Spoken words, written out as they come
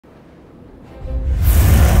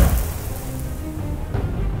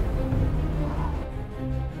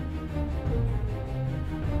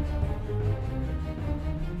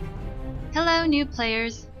Hello new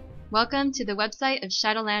players, welcome to the website of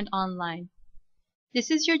Shadowland Online.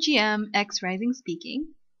 This is your GM X Rising speaking,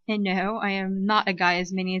 and no, I am not a guy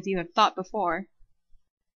as many as you have thought before.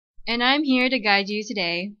 And I'm here to guide you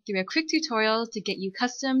today through a quick tutorial to get you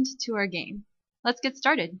accustomed to our game. Let's get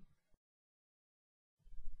started.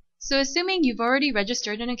 So assuming you've already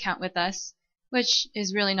registered an account with us, which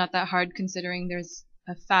is really not that hard considering there's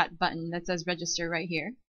a fat button that says register right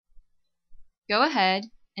here, go ahead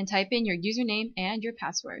and type in your username and your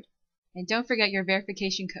password. And don't forget your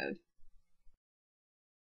verification code.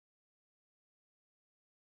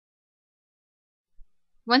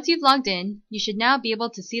 Once you've logged in, you should now be able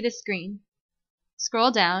to see this screen.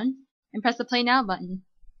 Scroll down and press the Play Now button.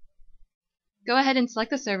 Go ahead and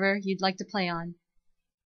select the server you'd like to play on.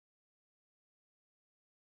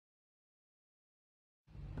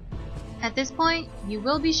 At this point, you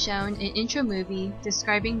will be shown an intro movie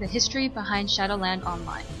describing the history behind Shadowland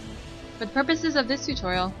Online. For the purposes of this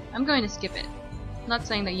tutorial, I'm going to skip it. I'm not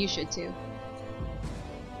saying that you should too.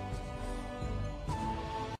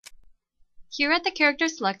 Here at the character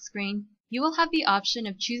select screen, you will have the option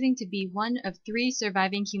of choosing to be one of 3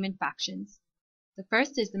 surviving human factions. The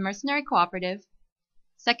first is the Mercenary Cooperative,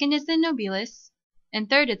 second is the Nobilis, and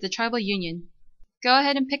third is the Tribal Union. Go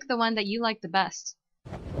ahead and pick the one that you like the best.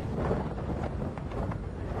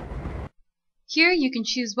 Here you can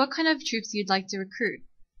choose what kind of troops you'd like to recruit.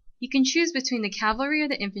 You can choose between the cavalry or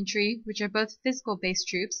the infantry, which are both physical based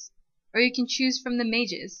troops, or you can choose from the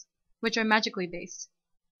mages, which are magically based.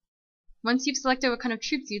 Once you've selected what kind of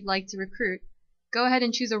troops you'd like to recruit, go ahead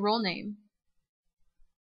and choose a role name.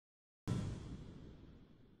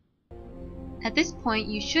 At this point,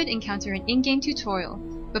 you should encounter an in-game tutorial,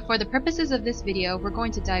 but for the purposes of this video, we're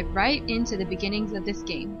going to dive right into the beginnings of this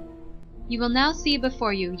game. You will now see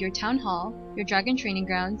before you your town hall, your dragon training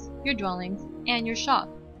grounds, your dwellings, and your shop.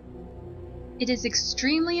 It is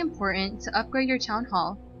extremely important to upgrade your town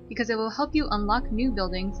hall because it will help you unlock new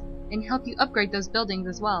buildings and help you upgrade those buildings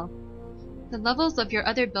as well. The levels of your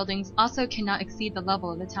other buildings also cannot exceed the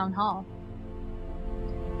level of the town hall.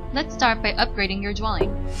 Let's start by upgrading your dwelling.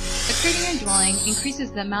 Upgrading your dwelling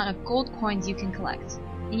increases the amount of gold coins you can collect,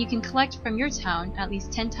 and you can collect from your town at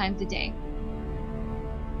least 10 times a day.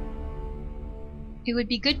 It would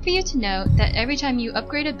be good for you to note that every time you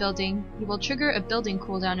upgrade a building, you will trigger a building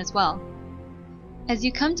cooldown as well. As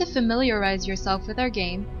you come to familiarize yourself with our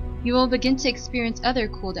game, you will begin to experience other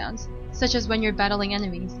cooldowns, such as when you're battling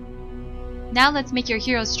enemies. Now let's make your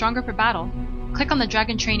heroes stronger for battle. Click on the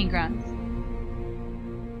Dragon Training Grounds.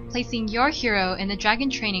 Placing your hero in the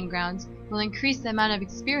Dragon Training Grounds will increase the amount of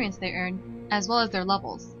experience they earn, as well as their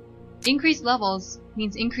levels. Increased levels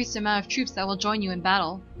means increased amount of troops that will join you in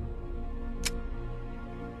battle.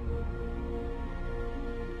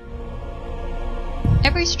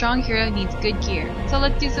 Every strong hero needs good gear, so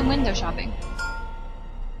let's do some window shopping.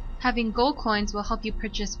 Having gold coins will help you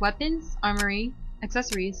purchase weapons, armory,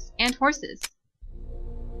 accessories, and horses.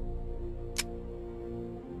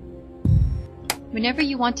 Whenever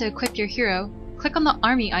you want to equip your hero, click on the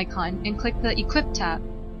army icon and click the Equip tab.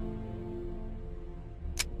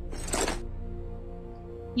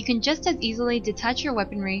 You can just as easily detach your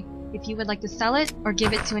weaponry if you would like to sell it or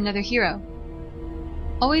give it to another hero.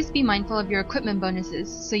 Always be mindful of your equipment bonuses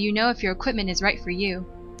so you know if your equipment is right for you.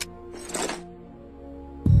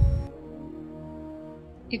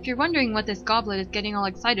 If you're wondering what this goblet is getting all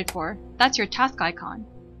excited for, that's your task icon.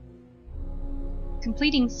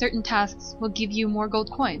 Completing certain tasks will give you more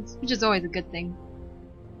gold coins, which is always a good thing.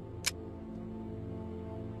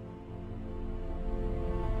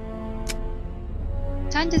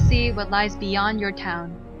 Time to see what lies beyond your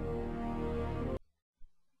town.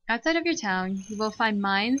 Outside of your town, you will find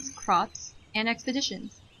mines, crops, and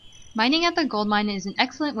expeditions. Mining at the gold mine is an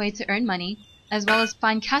excellent way to earn money, as well as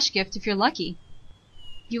find cash gift if you're lucky.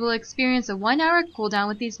 You will experience a 1-hour cooldown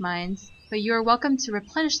with these mines, but you are welcome to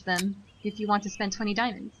replenish them if you want to spend 20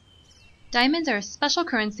 diamonds. Diamonds are a special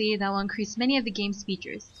currency that will increase many of the game's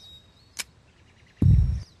features.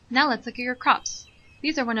 Now let's look at your crops.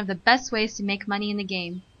 These are one of the best ways to make money in the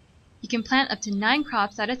game. You can plant up to 9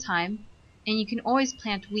 crops at a time, and you can always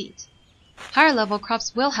plant wheat. Higher level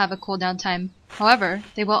crops will have a cooldown time, however,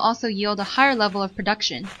 they will also yield a higher level of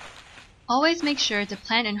production. Always make sure to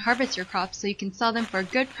plant and harvest your crops so you can sell them for a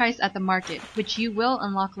good price at the market, which you will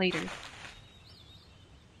unlock later.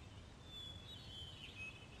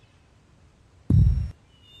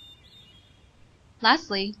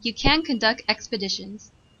 Lastly, you can conduct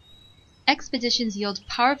expeditions. Expeditions yield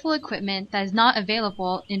powerful equipment that is not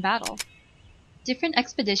available in battle. Different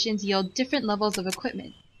expeditions yield different levels of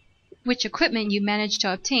equipment. Which equipment you manage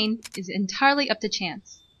to obtain is entirely up to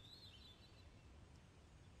chance.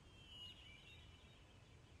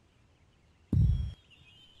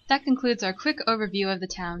 that concludes our quick overview of the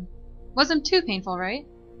town. Wasn't too painful, right?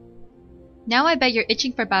 Now I bet you're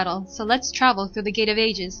itching for battle, so let's travel through the Gate of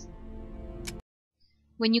Ages.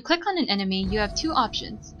 When you click on an enemy, you have two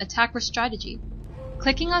options, attack or strategy.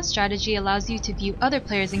 Clicking on strategy allows you to view other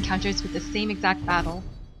players' encounters with the same exact battle.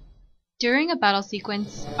 During a battle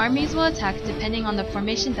sequence, armies will attack depending on the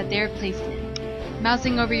formation that they are placed in.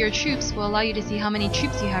 Mousing over your troops will allow you to see how many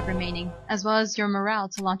troops you have remaining, as well as your morale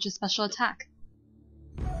to launch a special attack.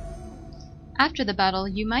 After the battle,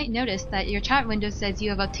 you might notice that your chat window says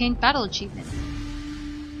you have obtained battle achievements.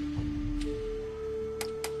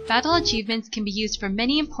 Battle achievements can be used for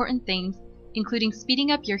many important things, including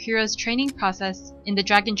speeding up your hero's training process in the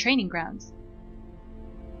Dragon Training Grounds.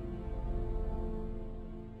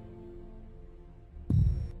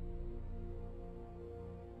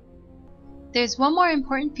 There's one more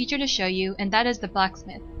important feature to show you, and that is the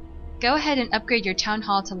blacksmith. Go ahead and upgrade your town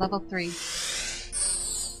hall to level 3.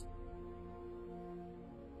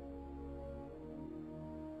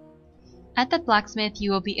 At the blacksmith, you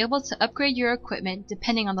will be able to upgrade your equipment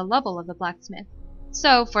depending on the level of the blacksmith.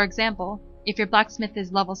 So, for example, if your blacksmith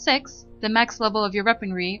is level 6, the max level of your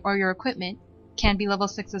weaponry or your equipment can be level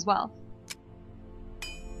 6 as well.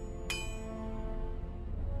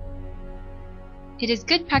 It is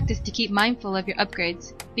good practice to keep mindful of your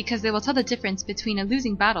upgrades, because they will tell the difference between a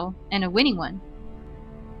losing battle and a winning one.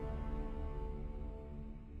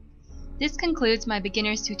 This concludes my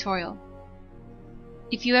beginner's tutorial.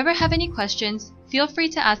 If you ever have any questions, feel free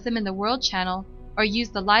to ask them in the World channel or use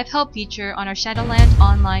the live help feature on our Shadowland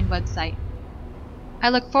Online website. I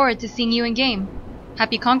look forward to seeing you in game.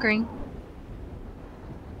 Happy conquering!